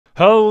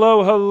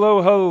Hello,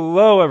 hello,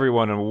 hello,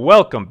 everyone, and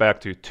welcome back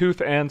to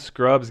Tooth and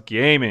Scrubs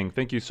Gaming.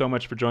 Thank you so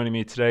much for joining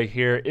me today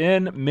here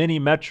in Mini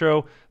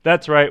Metro.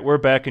 That's right, we're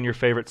back in your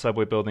favorite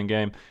subway building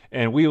game,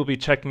 and we will be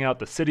checking out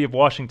the city of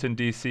Washington,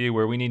 D.C.,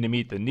 where we need to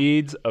meet the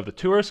needs of the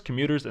tourists,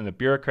 commuters, and the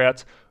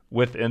bureaucrats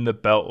within the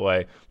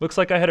Beltway. Looks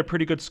like I had a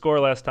pretty good score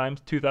last time,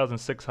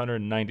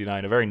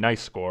 2,699, a very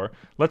nice score.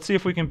 Let's see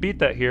if we can beat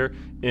that here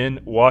in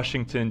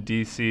Washington,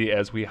 D.C.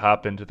 as we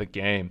hop into the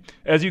game.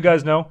 As you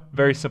guys know,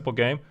 very simple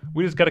game.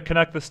 We just got to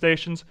connect the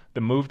stations,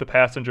 then move the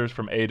passengers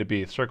from A to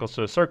B. Circles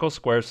to the circles,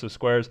 squares to the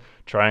squares,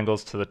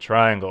 triangles to the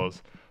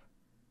triangles.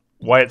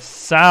 Why it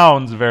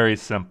sounds very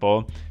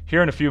simple,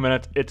 here in a few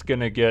minutes it's going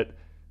to get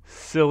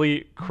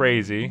silly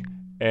crazy.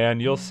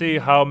 And you'll see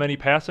how many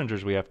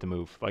passengers we have to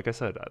move. Like I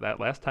said, that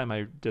last time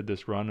I did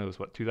this run, it was,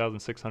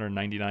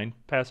 2,699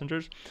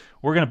 passengers?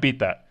 We're going to beat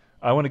that.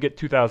 I want to get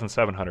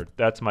 2,700.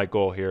 That's my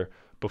goal here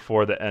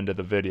before the end of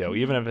the video,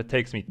 even if it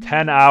takes me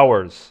 10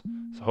 hours.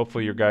 So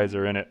hopefully you guys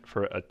are in it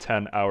for a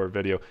 10-hour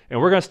video. And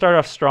we're going to start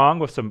off strong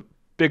with some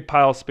big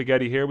pile of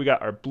spaghetti here. We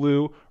got our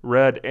blue,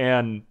 red,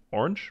 and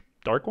orange,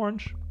 dark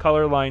orange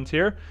color lines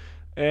here.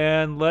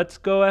 And let's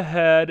go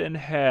ahead and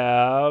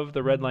have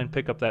the red line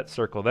pick up that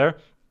circle there.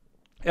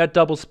 At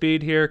double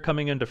speed here,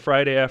 coming into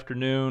Friday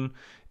afternoon,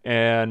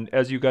 and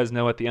as you guys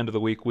know, at the end of the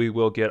week, we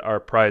will get our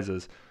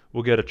prizes.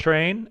 We'll get a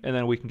train, and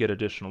then we can get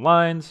additional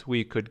lines.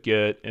 We could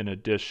get an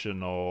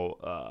additional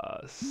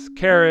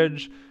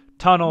carriage,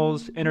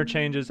 tunnels,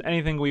 interchanges,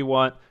 anything we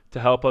want to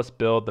help us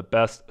build the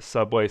best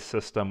subway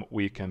system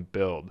we can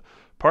build.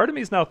 Part of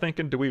me is now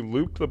thinking, do we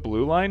loop the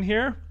blue line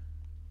here?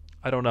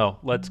 I don't know.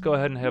 Let's go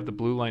ahead and have the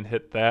blue line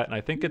hit that, and I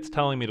think it's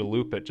telling me to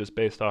loop it just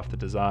based off the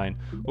design.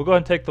 We'll go ahead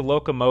and take the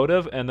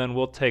locomotive, and then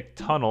we'll take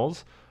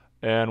tunnels,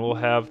 and we'll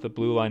have the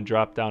blue line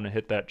drop down and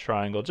hit that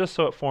triangle just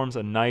so it forms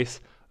a nice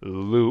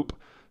loop.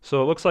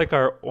 So it looks like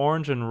our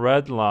orange and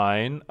red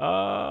line,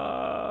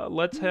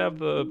 let's have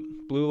the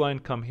blue line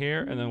come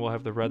here, and then we'll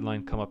have the red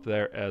line come up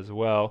there as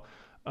well.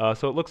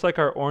 So it looks like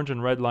our orange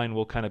and red line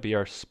will kind of be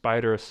our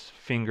spider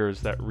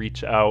fingers that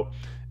reach out,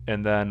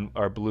 and then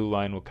our blue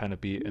line will kind of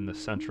be in the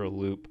central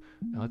loop.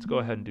 And let's go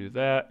ahead and do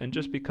that. And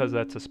just because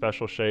that's a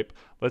special shape,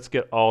 let's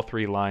get all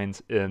three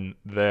lines in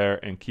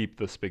there and keep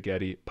the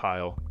spaghetti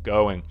pile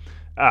going.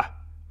 We've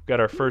got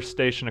our first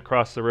station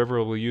across the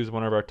river. We'll use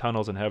one of our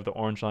tunnels and have the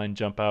orange line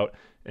jump out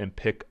and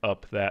pick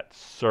up that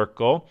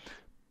circle.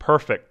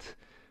 Perfect.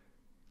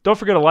 Don't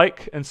forget to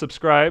like and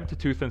subscribe to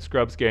Tooth and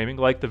Scrubs Gaming.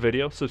 Like the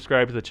video,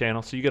 subscribe to the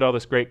channel so you get all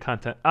this great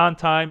content on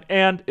time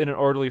and in an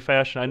orderly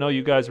fashion. I know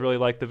you guys really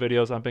like the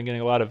videos. I've been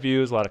getting a lot of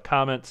views, a lot of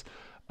comments,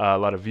 a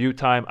lot of view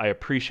time. I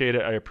appreciate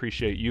it. I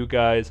appreciate you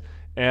guys.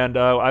 And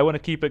I want to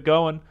keep it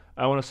going.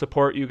 I want to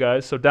support you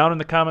guys. So down in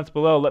the comments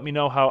below, let me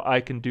know how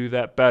I can do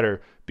that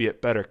better. Be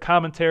it better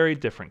commentary,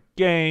 different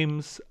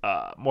games,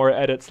 more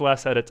edits,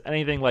 less edits,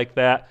 anything like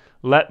that.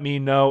 Let me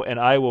know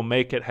and I will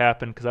make it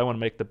happen because I want to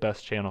make the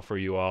best channel for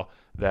you all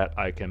that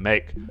I can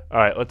make. All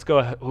right, let's go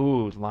ahead.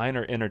 Ooh, line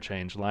or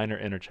interchange, line or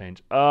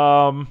interchange.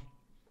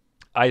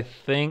 I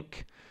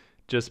think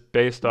just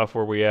based off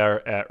where we are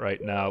at right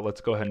now,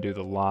 let's go ahead and do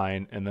the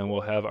line, and then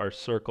we'll have our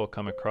circle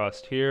come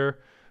across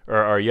here, or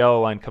our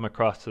yellow line come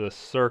across to the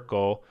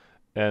circle,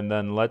 and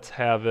then let's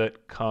have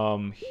it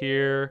come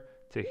here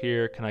to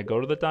here. Can I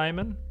go to the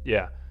diamond?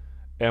 Yeah.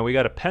 And we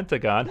got a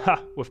pentagon,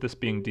 with this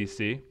being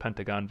DC,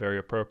 pentagon, very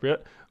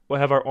appropriate. We'll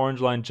have our orange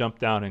line jump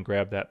down and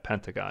grab that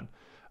pentagon.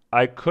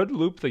 I could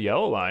loop the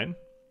yellow line.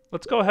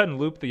 Let's go ahead and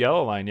loop the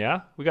yellow line,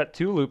 yeah? We got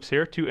two loops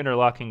here, two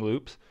interlocking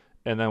loops,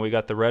 and then we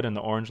got the red and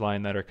the orange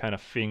line that are kind of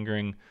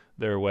fingering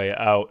their way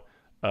out,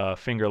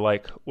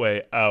 finger-like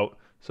way out.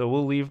 So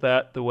we'll leave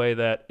that the way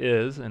that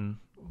is, and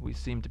we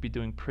seem to be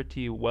doing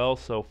pretty well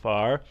so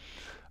far.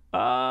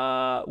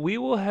 We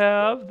will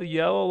have the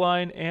yellow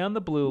line and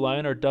the blue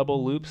line, our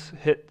double loops,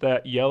 hit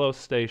that yellow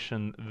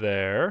station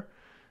there,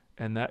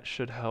 and that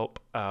should help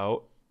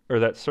out. Or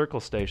that circle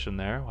station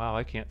there. Wow,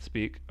 I can't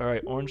speak. All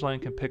right, orange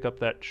line can pick up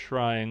that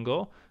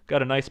triangle.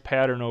 Got a nice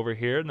pattern over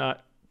here,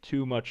 not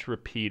too much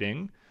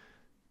repeating.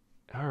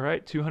 All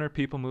right, 200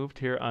 people moved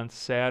here on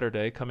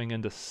Saturday, coming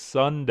into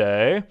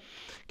Sunday.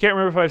 Can't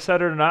remember if I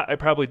said it or not. I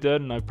probably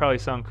did, and I probably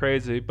sound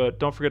crazy, but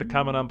don't forget to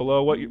comment on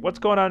below what's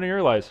going on in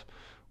your lives.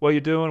 What you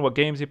doing? What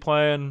games you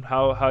playing?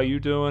 How you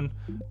doing?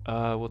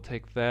 We'll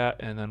take that,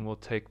 and then we'll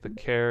take the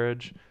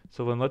carriage.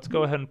 So then let's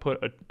go ahead and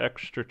put an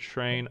extra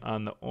train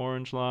on the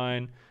orange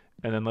line.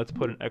 And then let's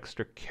put an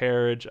extra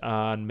carriage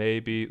on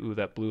maybe, ooh,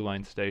 that blue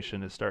line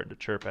station is starting to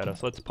chirp at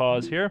us. Let's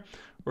pause here.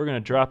 We're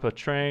going to drop a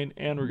train,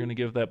 and we're going to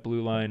give that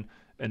blue line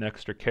an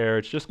extra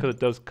carriage just because it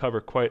does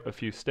cover quite a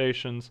few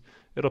stations.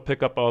 It'll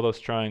pick up all those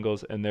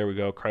triangles, and there we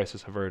go,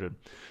 crisis averted.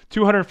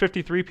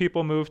 253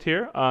 people moved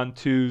here on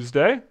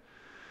Tuesday.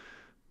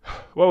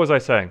 What was I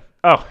saying?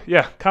 Oh,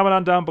 yeah, comment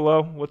on down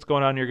below what's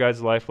going on in your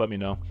guys' life. Let me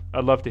know.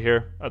 I'd love to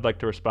hear. I'd like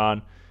to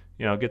respond.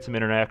 You know, get some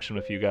interaction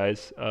with you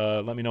guys.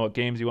 Let me know what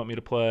games you want me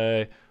to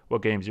play,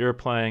 what games you're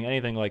playing,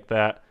 anything like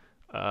that.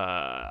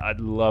 I'd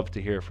love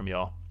to hear from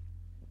y'all.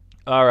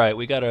 All right,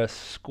 we got a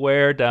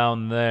square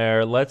down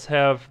there. Let's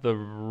have the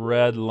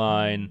red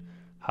line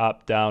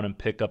hop down and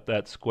pick up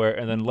that square,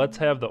 and then let's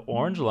have the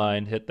orange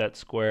line hit that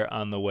square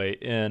on the way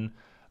in.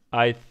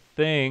 I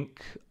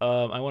think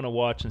I want to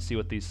watch and see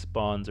what these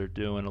spawns are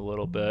doing a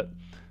little bit.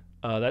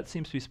 That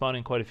seems to be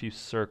spawning quite a few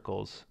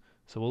circles.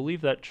 So we'll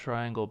leave that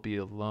triangle be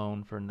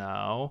alone for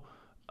now.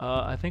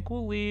 I think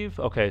we'll leave...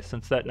 Okay,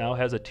 since that now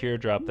has a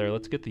teardrop there,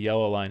 let's get the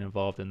yellow line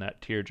involved in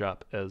that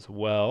teardrop as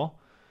well.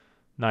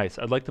 Nice.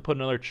 I'd like to put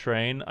another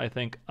train, I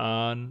think,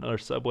 on another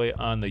subway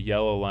on the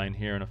yellow line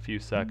here in a few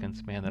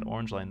seconds. Man, that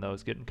orange line though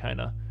is getting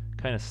kind of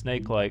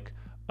snake-like.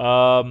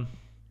 All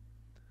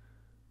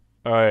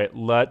right,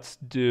 let's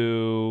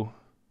do.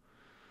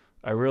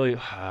 I really.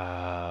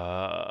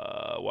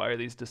 Why are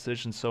these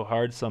decisions so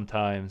hard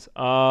sometimes?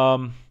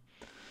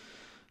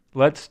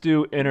 Let's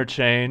do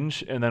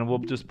interchange, and then we'll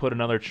just put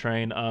another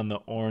train on the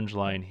orange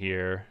line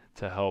here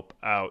to help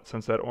out,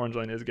 since that orange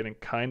line is getting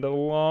kind of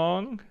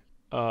long.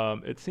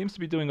 It seems to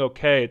be doing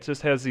okay. It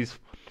just has these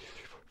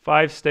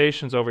 5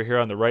 stations over here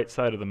on the right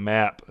side of the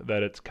map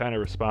that it's kind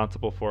of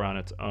responsible for on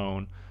its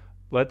own.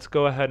 Let's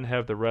go ahead and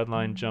have the red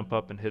line jump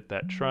up and hit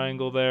that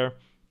triangle there.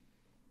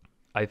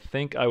 I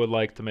think I would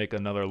like to make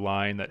another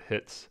line that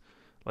hits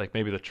like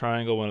maybe the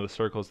triangle, one of the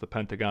circles, the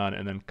pentagon,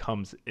 and then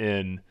comes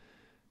in.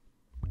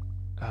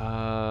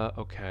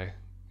 Okay.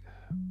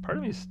 Part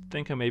of me is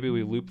thinking maybe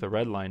we loop the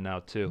red line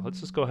now too.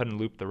 Let's just go ahead and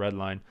loop the red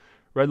line.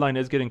 Red line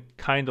is getting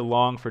kind of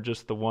long for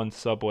just the one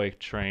subway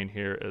train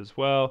here as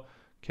well.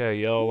 Okay,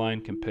 yellow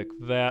line can pick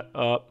that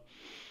up.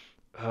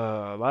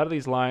 A lot of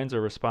these lines are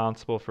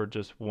responsible for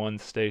just one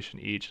station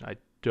each, and I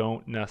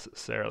don't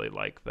necessarily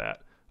like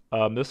that.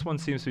 This one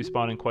seems to be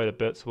spawning quite a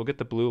bit, so we'll get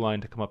the blue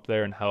line to come up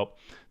there and help.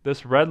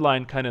 This red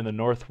line kind of in the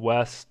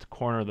northwest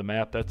corner of the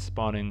map, that's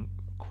spawning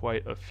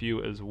quite a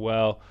few as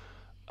well.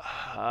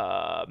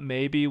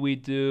 Maybe we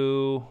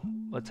do,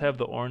 let's have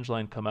the orange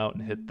line come out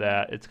and hit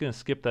that. It's going to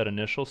skip that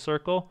initial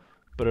circle,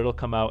 but it'll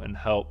come out and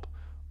help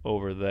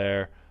over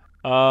there.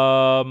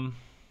 We'll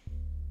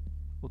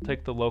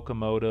take the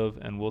locomotive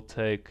and we'll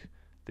take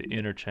the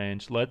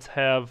interchange. Let's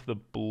have the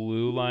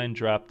blue line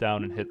drop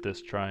down and hit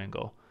this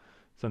triangle.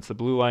 Since the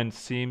blue line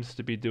seems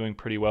to be doing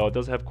pretty well, it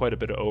does have quite a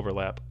bit of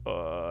overlap.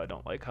 I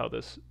don't like how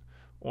this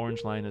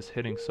orange line is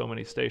hitting so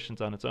many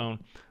stations on its own.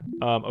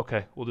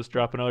 Okay, we'll just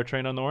drop another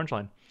train on the orange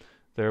line.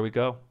 There we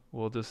go.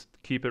 We'll just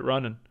keep it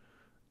running.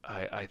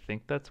 I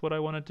think that's what I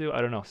want to do.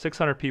 I don't know.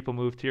 600 people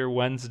moved here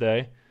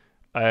Wednesday.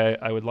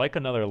 I would like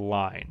another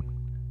line.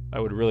 I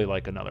would really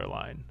like another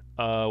line.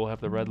 We'll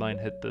have the red line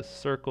hit this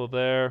circle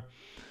there.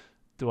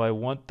 Do I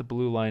want the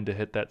blue line to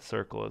hit that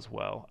circle as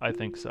well? I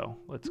think so.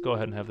 Let's go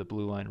ahead and have the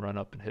blue line run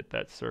up and hit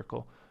that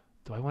circle.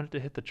 Do I want it to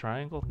hit the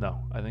triangle?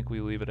 No, I think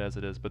we leave it as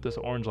it is. But this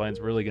orange line's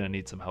really going to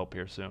need some help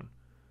here soon.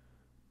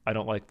 I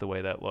don't like the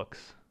way that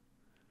looks.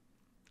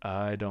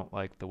 I don't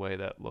like the way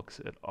that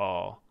looks at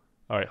all.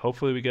 All right,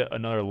 hopefully we get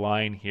another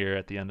line here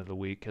at the end of the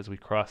week as we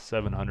cross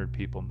 700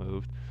 people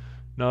moved.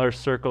 Another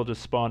circle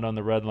just spawned on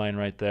the red line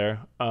right there.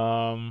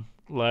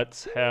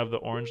 Let's have the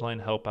orange line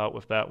help out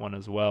with that one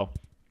as well.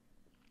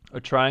 A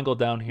triangle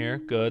down here,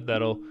 good.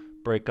 That'll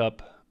break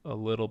up a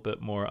little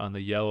bit more on the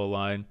yellow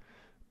line,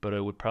 but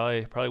it would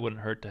probably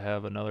wouldn't hurt to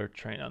have another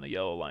train on the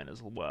yellow line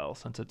as well,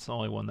 since it's the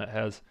only one that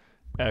has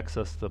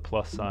access to the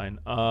plus sign.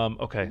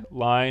 Okay,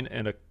 line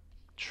and a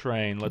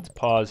train. Let's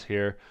pause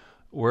here.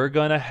 We are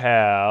going to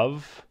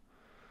have,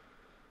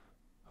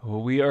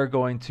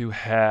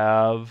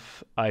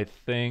 I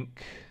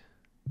think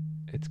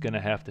it's going to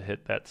have to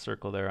hit that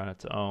circle there on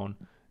its own,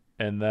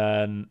 and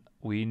then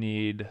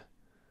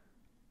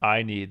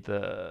I need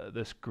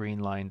this green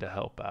line to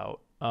help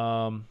out.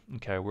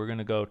 Okay, we're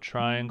gonna go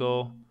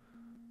triangle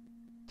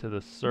to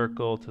the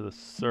circle, to the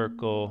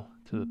circle,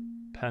 to the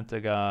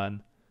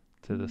pentagon,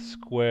 to the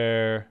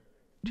square,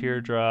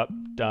 teardrop,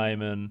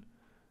 diamond,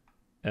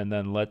 and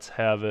then let's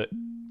have it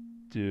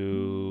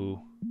do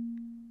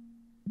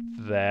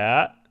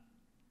that.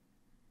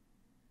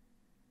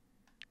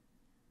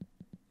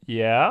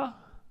 Yeah?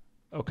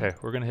 Okay,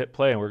 we're gonna hit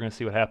play and we're gonna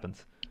see what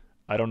happens.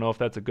 I don't know if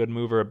that's a good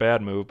move or a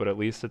bad move, but at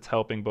least it's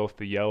helping both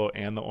the yellow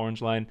and the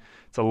orange line.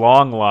 It's a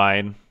long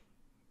line,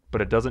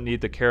 but it doesn't need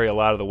to carry a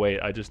lot of the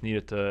weight. I just need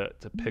it to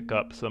pick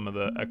up some of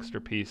the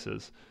extra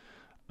pieces.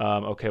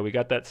 Okay, we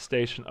got that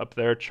station up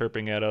there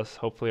chirping at us.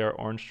 Hopefully our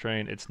orange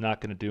train, it's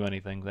not going to do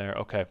anything there.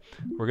 Okay,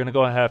 we're going to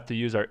go and have to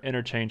use our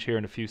interchange here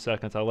in a few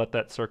seconds. I'll let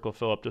that circle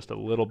fill up just a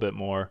little bit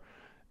more,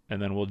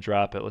 and then we'll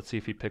drop it. Let's see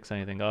if he picks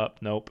anything up.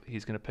 Nope,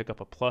 he's going to pick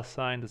up a plus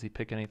sign. Does he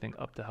pick anything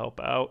up to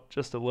help out?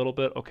 Just a little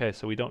bit. Okay,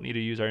 so we don't need to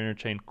use our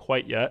interchange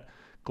quite yet.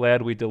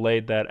 Glad we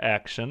delayed that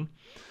action.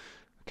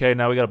 Okay,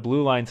 now we got a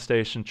blue line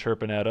station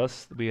chirping at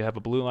us. We have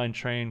a blue line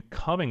train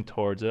coming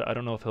towards it. I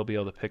don't know if he'll be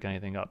able to pick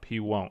anything up.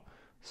 He won't.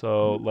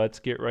 So let's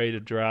get ready to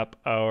drop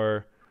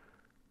our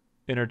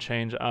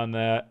interchange on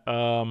that.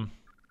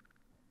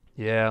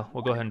 Yeah,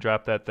 we'll go ahead and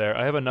drop that there.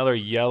 I have another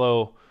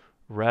yellow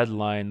red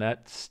line.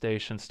 That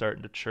station's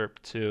starting to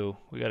chirp too.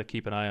 We got to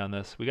keep an eye on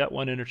this. We got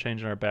one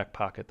interchange in our back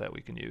pocket that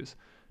we can use.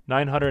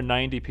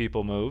 990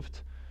 people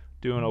moved.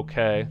 doing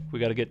okay. We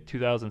got to get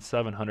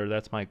 2,700.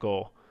 That's my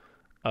goal.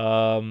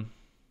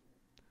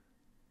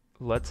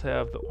 Let's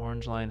have the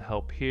orange line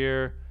help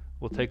here.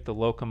 We'll take the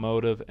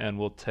locomotive and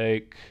we'll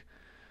take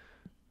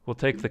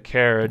the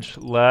carriage.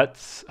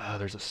 Let's,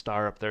 there's a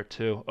star up there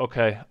too.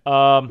 Okay,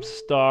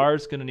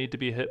 star's gonna need to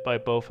be hit by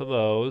both of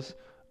those.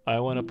 I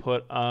want to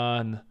put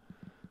on,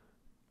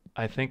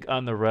 I think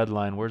on the red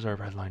line. Where's our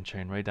red line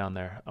train? Right down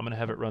there. I'm gonna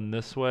have it run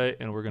this way,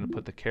 and we're gonna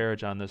put the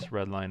carriage on this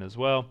red line as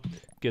well.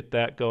 Get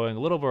that going. A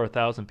little over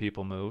 1,000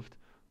 people moved.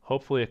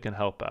 Hopefully it can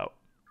help out.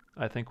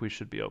 I think we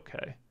should be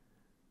okay.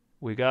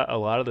 We got a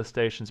lot of the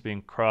stations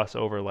being cross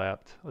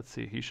overlapped. Let's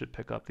see, he should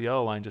pick up. The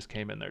yellow line just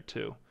came in there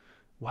too.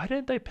 Why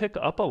didn't they pick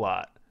up a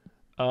lot?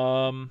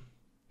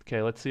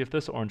 Okay, let's see if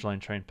this orange line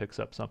train picks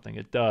up something.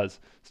 It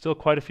does. Still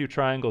quite a few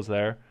triangles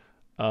there.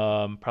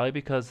 Probably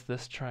because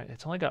this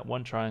it's only got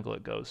one triangle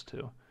it goes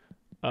to.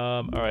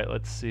 All right,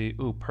 let's see.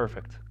 Ooh,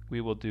 perfect.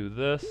 We will do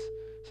this.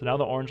 So now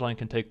the orange line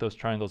can take those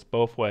triangles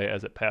both way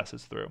as it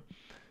passes through,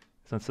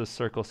 since this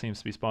circle seems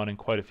to be spawning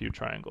quite a few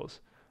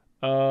triangles.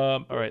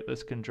 All right,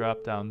 this can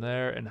drop down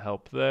there and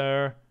help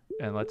there.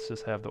 And let's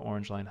just have the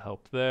orange line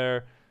help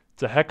there.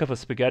 It's a heck of a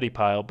spaghetti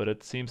pile, but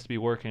it seems to be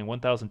working.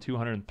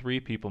 1,203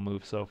 people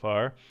moved so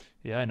far.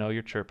 Yeah, I know,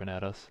 you're chirping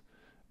at us.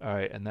 All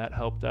right, and that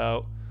helped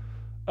out.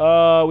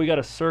 We got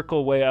a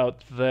circle way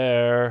out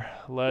there.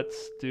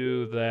 Let's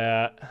do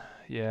that.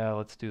 Yeah,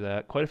 let's do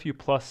that. Quite a few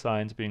plus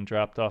signs being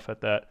dropped off at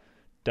that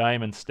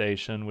diamond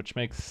station, which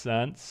makes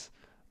sense.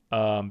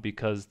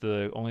 Because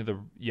only the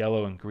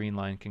yellow and green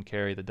line can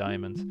carry the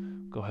diamonds.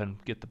 Go ahead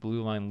and get the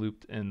blue line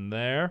looped in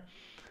there.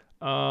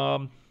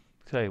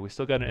 Okay, we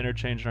still got an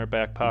interchange in our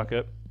back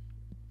pocket.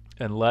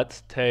 And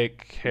let's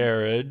take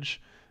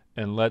carriage,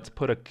 and let's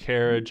put a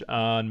carriage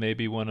on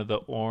maybe one of the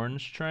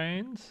orange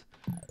trains.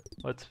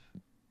 Or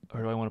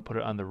do I want to put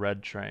it on the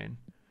red train?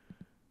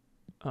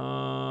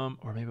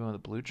 Or maybe one of the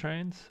blue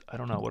trains? I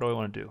don't know. What do I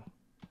want to do?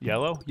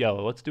 Yellow?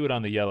 Yellow. Let's do it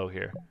on the yellow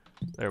here.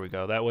 There we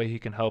go. That way he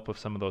can help with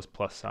some of those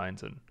plus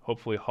signs and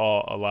hopefully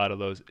haul a lot of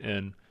those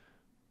in.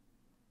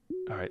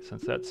 All right,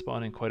 since that's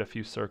spawning quite a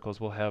few circles,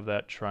 we'll have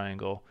that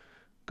triangle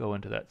go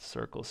into that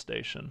circle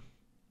station.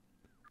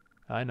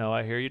 I know,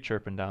 I hear you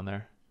chirping down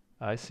there.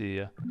 I see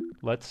you.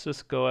 Let's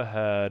just go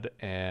ahead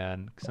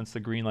and, since the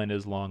green line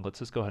is long, let's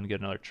just go ahead and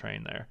get another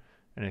train there,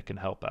 and it can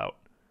help out.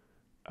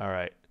 All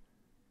right.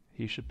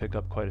 He should pick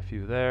up quite a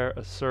few there.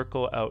 A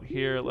circle out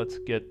here. Let's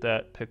get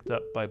that picked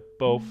up by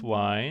both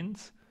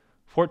lines.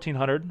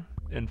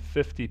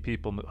 1,450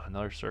 people.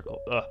 Another circle.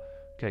 Ugh.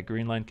 Okay,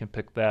 green line can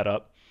pick that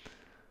up.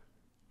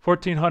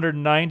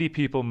 1,490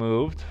 people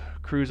moved.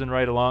 Cruising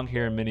right along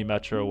here in Mini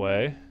Metro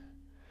Way.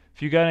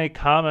 If you got any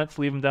comments,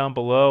 leave them down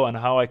below on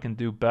how I can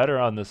do better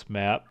on this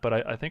map.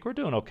 But I think we're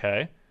doing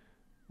okay.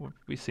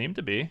 We seem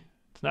to be.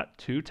 It's not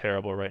too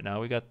terrible right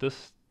now. We got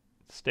this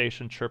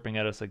station chirping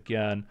at us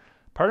again.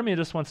 Part of me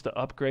just wants to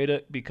upgrade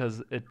it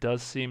because it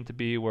does seem to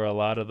be where a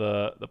lot of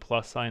the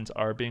plus signs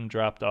are being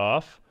dropped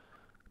off.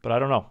 But I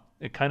don't know.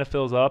 It kind of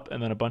fills up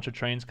and then a bunch of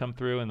trains come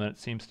through and then it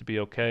seems to be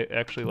okay.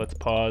 Actually, let's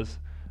pause.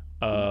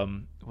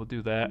 We'll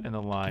do that in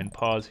the line.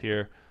 Pause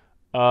here.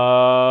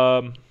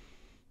 I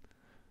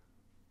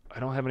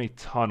don't have any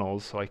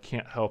tunnels, so I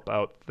can't help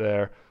out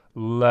there.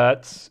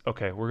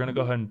 Okay, we're going to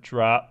go ahead and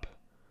drop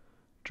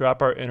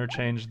our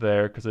interchange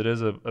there because it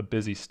is a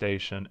busy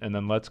station. And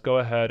then let's go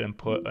ahead and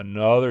put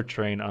another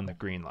train on the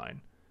green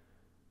line.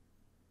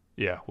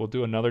 Yeah, we'll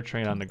do another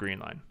train on the green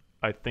line.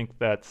 I think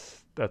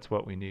that's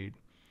what we need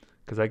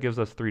because that gives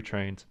us 3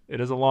 trains. It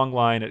is a long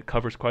line. It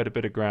covers quite a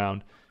bit of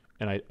ground,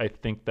 and I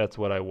think that's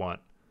what I want.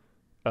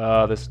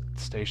 This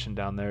station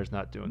down there is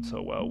not doing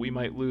so well. We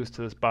might lose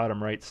to this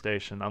bottom right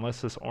station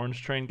unless this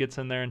orange train gets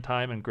in there in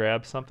time and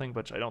grabs something,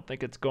 but I don't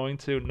think it's going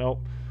to. Nope.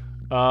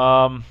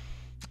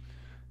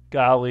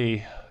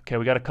 Golly. Okay,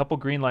 we got a couple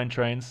green line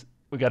trains.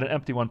 We got an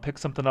empty one. Pick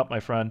something up, my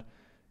friend.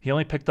 He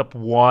only picked up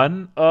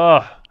 1?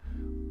 Ugh.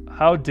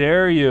 How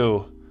dare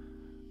you?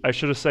 I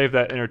should have saved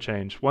that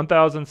interchange.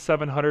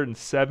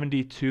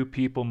 1,772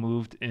 people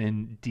moved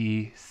in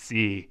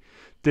DC.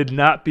 Did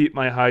not beat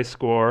my high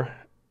score.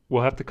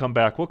 We'll have to come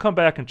back. We'll come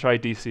back and try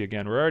DC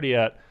again. We're already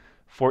at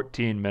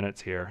 14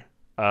 minutes here.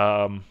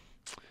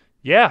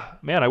 Yeah,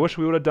 man, I wish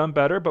we would have done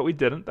better, but we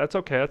didn't. That's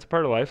okay. That's a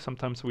part of life.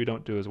 Sometimes we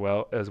don't do as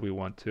well as we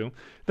want to.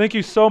 Thank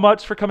you so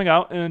much for coming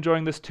out and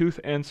enjoying this Tooth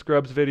and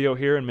Scrubs video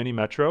here in Mini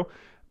Metro.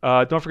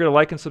 Don't forget to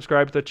like and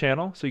subscribe to the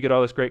channel so you get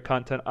all this great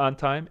content on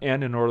time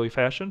and in an orderly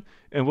fashion.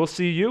 And we'll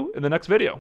see you in the next video.